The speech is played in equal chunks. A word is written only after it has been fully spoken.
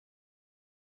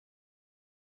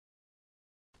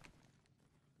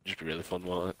Just be really fun,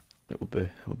 won't it? It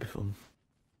would be fun.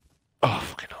 Oh,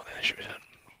 fucking hell, then it should be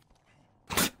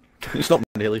done. It's not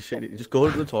nearly shit. You just go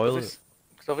to the toilet.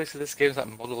 Because obviously this game's like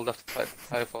modelled after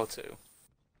Titanfall 2.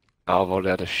 I've already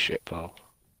had a shit, pal.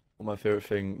 Well, my favourite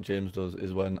thing James does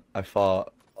is when I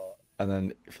fart, and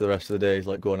then for the rest of the day he's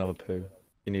like, go and have a poo.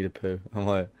 You need a poo. I'm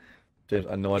like, James,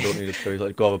 I know I don't need a poo. He's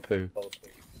like, go have a poo.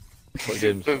 What,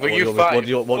 James, But what do you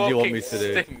want me to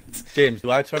do? Stink. James,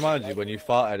 do I have to remind you when you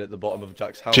farted at the bottom of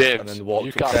Jack's house James, and then you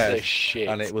walked can't say upstairs shit.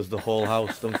 and it was the whole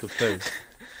house stunk of poo?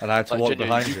 And I had to Like, walk genuinely,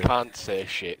 behind you you. can't say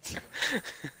shit.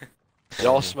 They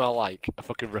all smell like a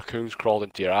fucking raccoon's crawled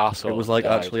into your arsehole. It was like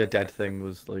died. actually a dead thing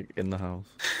was like in the house.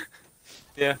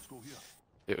 Yeah.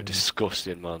 It was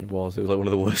disgusting, man. It was like one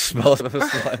of the worst smells I've ever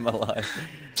smelled in my life.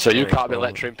 So you Very can't be cold.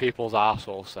 lecturing people's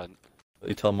arsehole scent.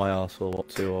 You tell my arsehole what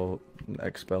to or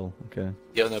expel, okay?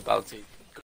 You don't know about it.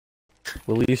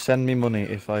 Will you send me money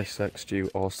if I sext you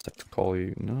or sext call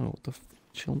you? No, what the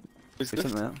chill. Who's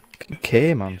this?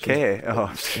 K, man. K?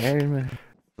 Oh, Scaring me.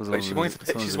 Wait,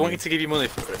 she's wanting to give you money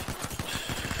for it.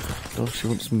 Oh, she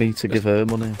wants me to give her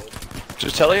money.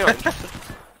 Just tell her.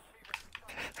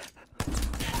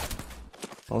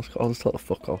 I'll just let her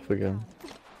fuck off again.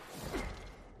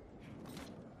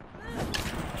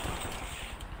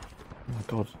 Oh my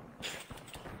god.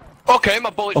 Okay, my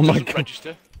bullet Oh my doesn't God.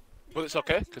 register. But it's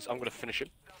okay, because I'm going to finish him.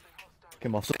 Suck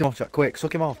him off, Jack, quick,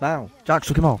 suck him off now. Jack,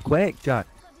 suck him off, quick, Jack.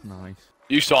 Nice.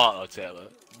 You saw it though, Taylor.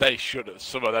 They should have.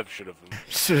 Some of them should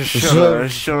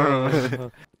have. Sure.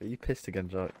 Are you pissed again,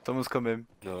 Jack? Someone's coming.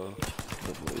 No.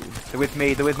 They're with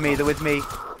me, they're with me, they're with me.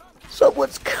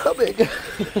 Someone's coming!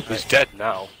 He's dead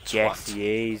now. Yes, twat.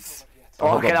 he is.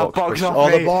 Oh, Oh, get that box off Oh,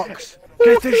 me! the box!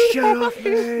 Get the shit off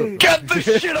me! Get the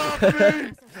shit off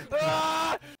me!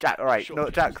 Ah! Jack, alright, Shut no,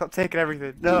 up. Jack, stop taking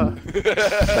everything. No.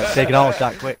 Jack, take it off,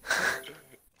 Jack, quick.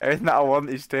 Everything that I want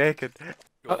is taken.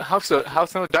 How so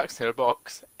Jack's in a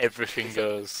box? Everything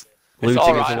goes. It's Looting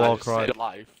alright, is a war I just crime. saved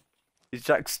life. Is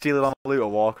Jack stealing on loot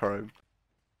or war crime?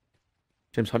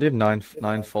 James, how do you have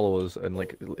nine followers and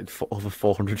like over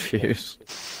 400 views?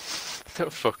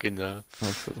 Don't fucking know.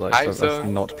 That's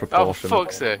not Oh, for proportionate.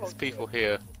 fuck's sake, there's people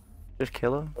here. Just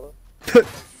kill him.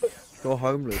 Go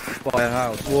homeless, buy a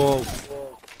house. Whoa.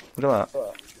 Look at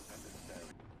that.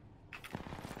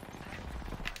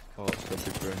 Oh, that's so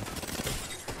big brain.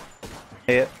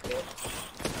 Here.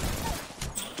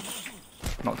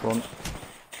 Knocked one.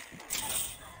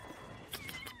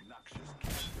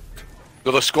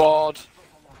 Another squad.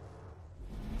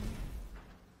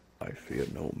 I fear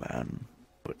no man,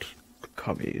 but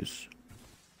cummies.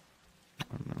 I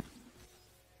don't know.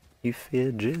 You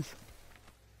fear jizz?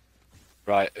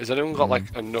 Right, has anyone got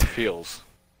like enough heals?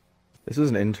 This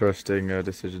is an interesting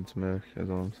decision to make, is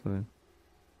all I'm saying.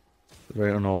 It's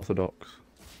very unorthodox.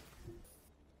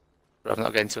 I'm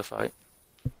not getting into a fight.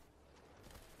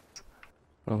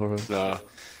 Oh, No.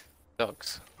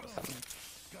 Dogs.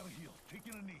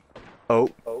 Oh,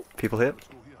 people here?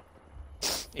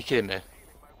 You kidding me?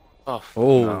 Oh,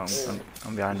 oh. No,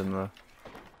 I'm behind him though.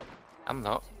 I'm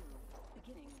not.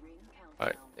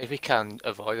 Right, if we can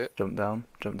avoid it, Jump down,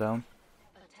 jump down.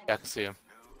 yeah, I can see him.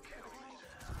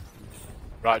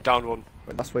 Right, down one.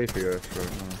 Wait, that's way for your throat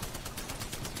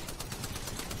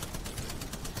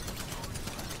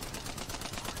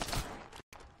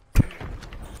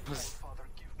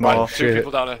Right, More. two shit.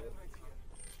 people down here.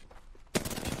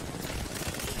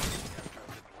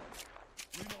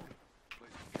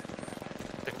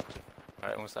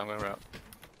 Right, almost I'm going around.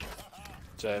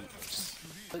 Same.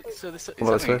 So this is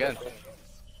Well, happening that's again.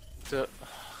 So,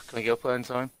 can we go play in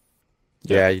time?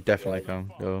 Yeah, you definitely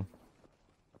can. Go.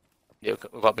 Yeah,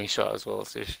 without being shot as well,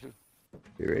 that's the issue.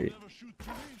 You're right.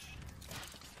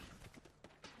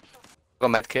 Got a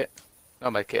medkit. Not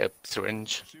a medkit, a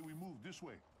syringe.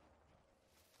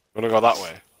 Wanna go that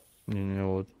way? You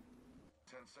know what?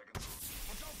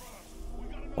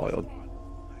 Oh,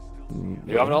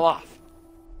 You having a laugh?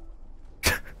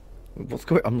 what's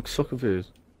going? I'm so confused.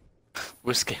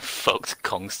 We're just getting fucked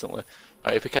constantly.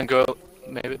 Right, if we can go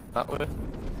maybe that way,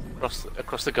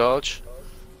 across the gorge.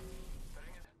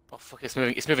 Oh fuck! It's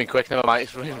moving quick. Never mind.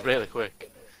 It's moving really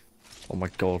quick. Oh my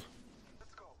god.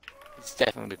 There's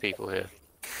definitely people here.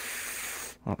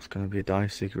 That's gonna be a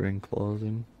dicey green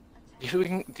closing. Do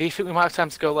you think we might have time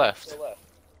to go left?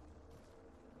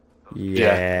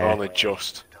 Yeah. Only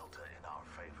just.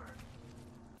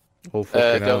 Oh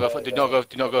fucking hell.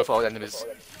 Do not go for enemies.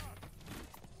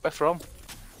 Where from?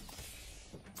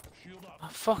 Oh,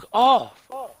 fuck off!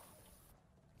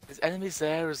 There's enemies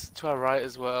there to our right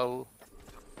as well.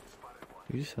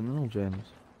 You just said no, James.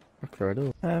 Right.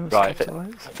 I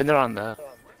think they're on there.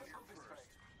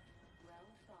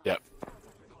 Yep.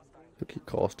 The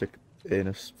caustic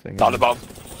anus thing. Down the bomb.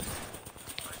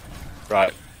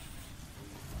 Right.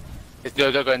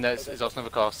 No, don't go in there. It's also another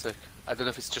caustic. I don't know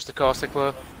if it's just a caustic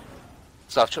though.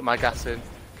 So I've chucked my gas in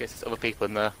case there's other people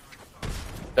in there.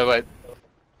 No wait.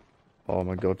 Oh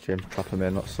my god, James, trap him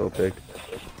in, that's so big.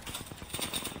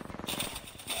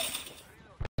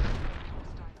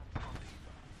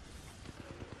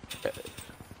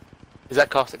 Is that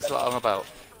caustic still out and about?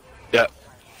 Yeah.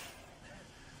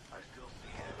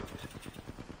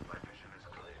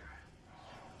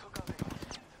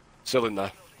 Still in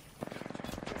there.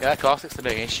 Yeah, caustic's the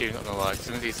big issue, not gonna lie. As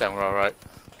soon as he's down, we're alright.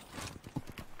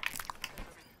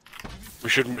 We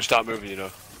shouldn't start moving, you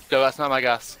know. No, that's not my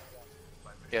gas.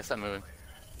 Yes, I'm moving.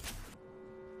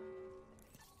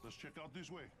 Let's check out this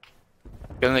way.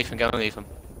 Get underneath him, get underneath him.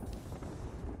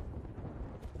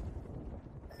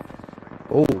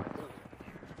 Oh!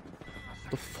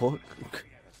 The fuck?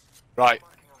 Right.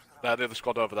 There, the other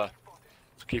squad over there.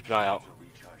 So keep an eye out.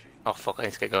 Oh fuck, I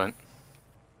need to get going.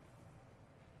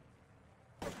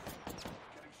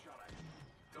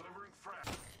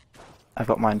 I've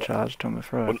got mine charged on my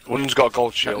throat. One's got a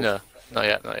gold shield. No, not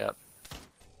yet, not yet.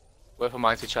 Wait for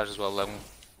mine to charge as well, then.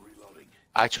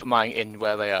 I chuck mine in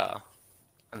where they are,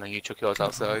 and then you chuck yours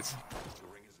outside.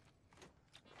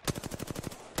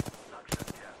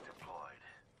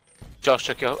 Josh,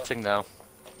 check your thing now.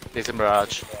 There's a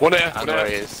Mirage. One here, And one there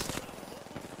he here. is.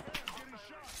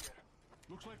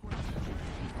 Looks like we're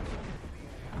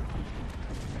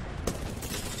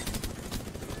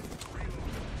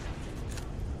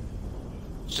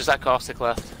It's just that caustic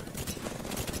left.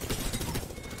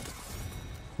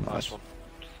 Nice one.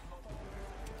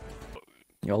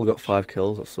 You all got 5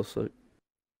 kills, that's so sick.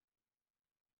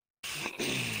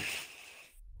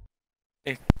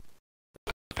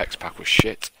 Apex pack was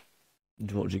shit.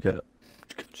 What did you get?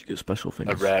 Did you get special things?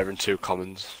 A rare and 2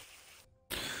 commons.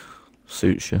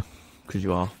 Suits you, because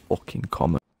you are fucking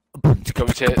common. Do you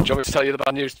want me to tell you the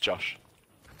bad news, Josh?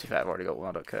 To be fair, I've already got one,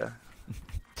 I don't care.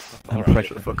 I'm Alright.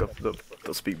 Shut the fuck up,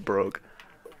 don't speak broke.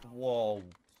 Whoa.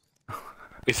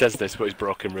 He says this, but he's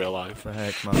broke in real life. The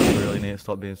heck, man, I really need to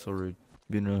stop being so rude.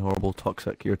 Being really horrible,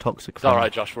 toxic. You're a toxic It's fan.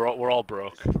 alright, Josh, we're all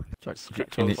broke. Jack,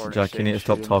 Crypto you need, foreign Jack, you need to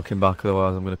stop exchange, talking back,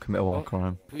 otherwise I'm going to commit a war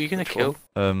crime. Who are you gonna kill?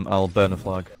 I'll burn a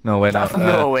flag. No, wait, no.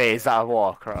 No way, is that a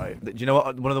war cry? Do you know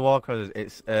what one of the war crimes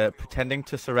is? It's pretending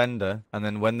to surrender, and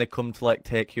then when they come to like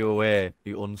take you away,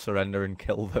 you unsurrender and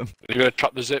kill them. Are you gonna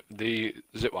trap the zip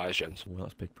wires, James? Well,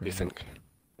 that's big What do you brain. think?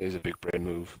 It is a big brain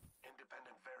move.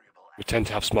 We tend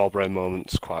to have small brain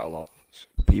moments quite a lot.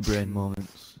 Big brain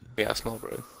moments. Yeah, small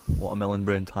bro. Watermelon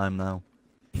brain time now.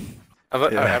 Have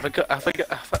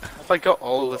I got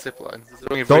all the zip lines? Is there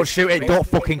only Don't three- shoot it! Don't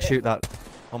fucking shoot that!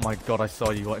 Oh my god, I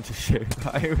saw you wanting to shoot.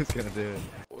 I was gonna do it.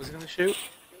 What was he gonna shoot?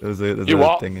 There's You a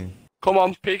what? thingy. Come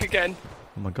on, peek again.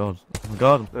 Oh my god. Oh my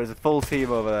god. There's a full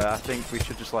team over there, I think we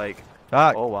should just like...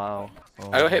 Jack! Oh wow. Oh,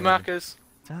 I got hit my markers.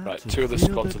 God. Right, Jack, 2 of the feel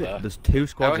squads are bit- there. There's 2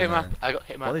 squads in there. I got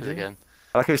hit What are they markers doing? again.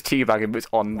 I like how he's teabagging, but it's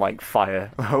on like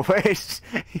fire. Wait,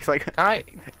 he's like...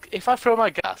 If I throw my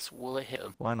gas, will it hit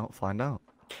him? Why not find out?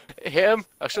 Hit him?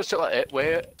 I should have like it.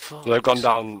 Wait. So they've gone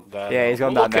down there. Yeah, he's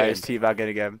gone Well, down there, look he's at him. teabagging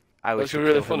again. I wish That's we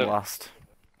really killed him funny. last.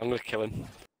 I'm gonna kill him.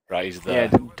 Right, he's Yeah, there.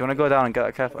 do you want to go down and get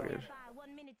that care package?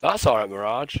 That's alright,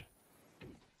 Mirage.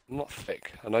 I'm not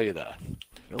thick. I know you're there.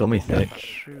 Dummy thick.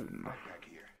 Shoot.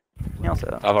 Yeah, I'll say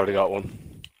that. I've already got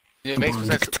one. It makes me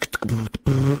sense.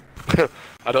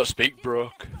 I don't speak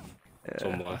broke. Yeah,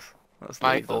 Somewhere. that's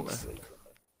My lethal,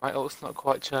 my ult's not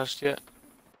quite charged yet.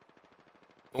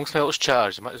 Once my ult's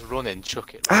charged, I might just run in,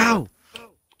 chuck it. Ow!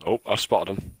 Oh, I've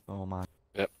spotted him. Oh man.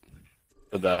 They're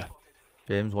there.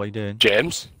 James, what are you doing?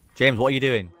 James? James, what are you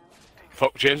doing?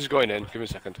 Fuck, James is going in. Give me a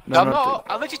second. I'm not.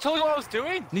 I literally told you what I was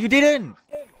doing. No, you didn't!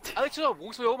 I literally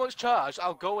once my ult's charged,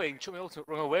 I'll go in, chuck my ult,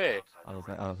 run away. I don't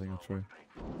think that's true.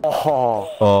 Oh,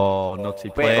 Oh, nutty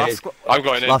wait, play. last, I'm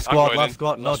going in. Last I'm squad, going last in.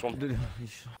 squad. Last No, one.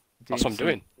 That's what I'm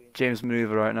doing. James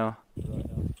maneuver right now.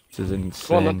 This is Go on,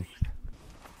 insane. then.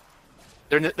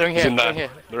 They're in He's here. in They're in there. here.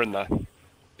 They're in there. Doing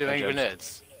Hey, James.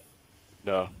 grenades.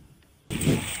 No.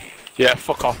 Yeah,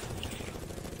 fuck off.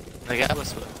 I get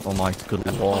this. Oh my good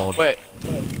lord. Wait.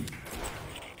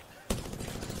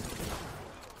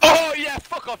 Oh yeah,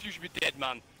 fuck off. You should be dead,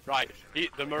 man. Right.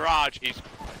 The Mirage is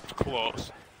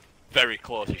close. Very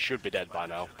close. He should be dead by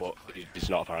now, but he's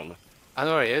not apparently. I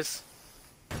know where he is.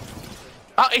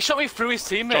 Ah, he shot me through his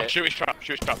John, teammate. shoot his trap.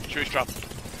 Shoot his trap. Shoot his trap.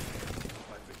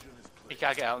 He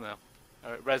can't get out now.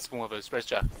 Alright, Red's one of us. Red's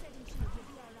Jack.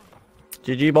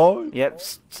 GG boy. Yep,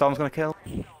 Storm's gonna kill.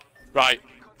 Right.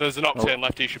 There's an Octane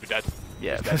left. He should be dead.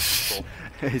 Yeah, He's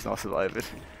dead. he's not surviving.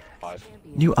 5.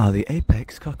 You are the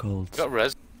Apex Cuckolds. Got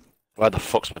Res. Where the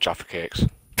fuck's my Jaffa cakes?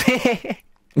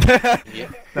 Yeah.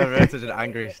 Never heard such an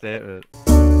angry statement.